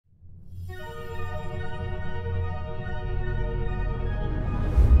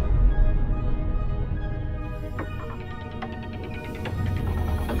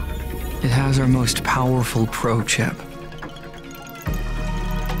has our most powerful Pro chip,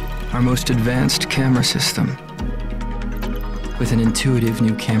 our most advanced camera system, with an intuitive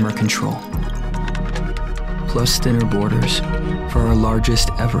new camera control, plus thinner borders for our largest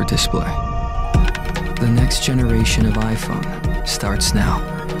ever display. The next generation of iPhone starts now.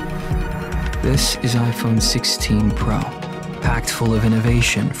 This is iPhone 16 Pro, packed full of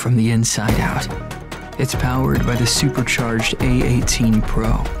innovation from the inside out. It's powered by the supercharged A18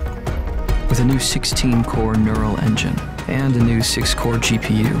 Pro, with a new 16-core Neural Engine and a new 6-core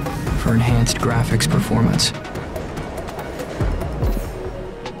GPU for enhanced graphics performance.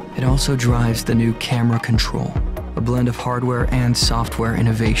 It also drives the new camera control, a blend of hardware and software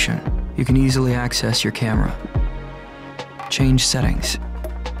innovation. You can easily access your camera, change settings,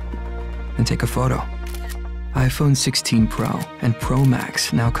 and take a photo. iPhone 16 Pro and Pro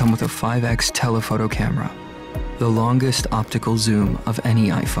Max now come with a 5x telephoto camera, the longest optical zoom of any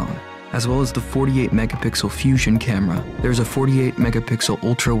iPhone. As well as the 48-megapixel Fusion camera, there's a 48-megapixel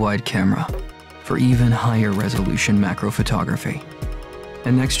ultra-wide camera for even higher resolution macro photography.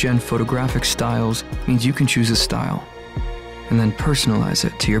 And next-gen photographic styles means you can choose a style and then personalize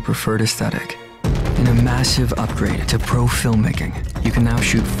it to your preferred aesthetic. In a massive upgrade to pro filmmaking, you can now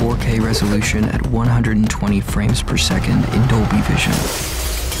shoot 4K resolution at 120 frames per second in Dolby Vision.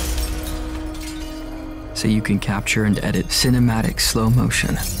 So you can capture and edit cinematic slow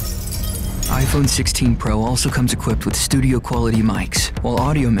motion. iPhone 16 Pro also comes equipped with studio-quality mics, while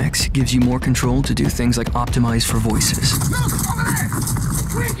Audio Mix gives you more control to do things like optimize for voices.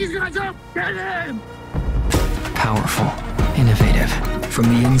 Powerful, innovative, from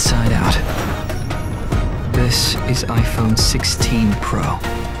the inside out. This is iPhone 16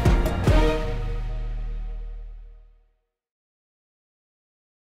 Pro.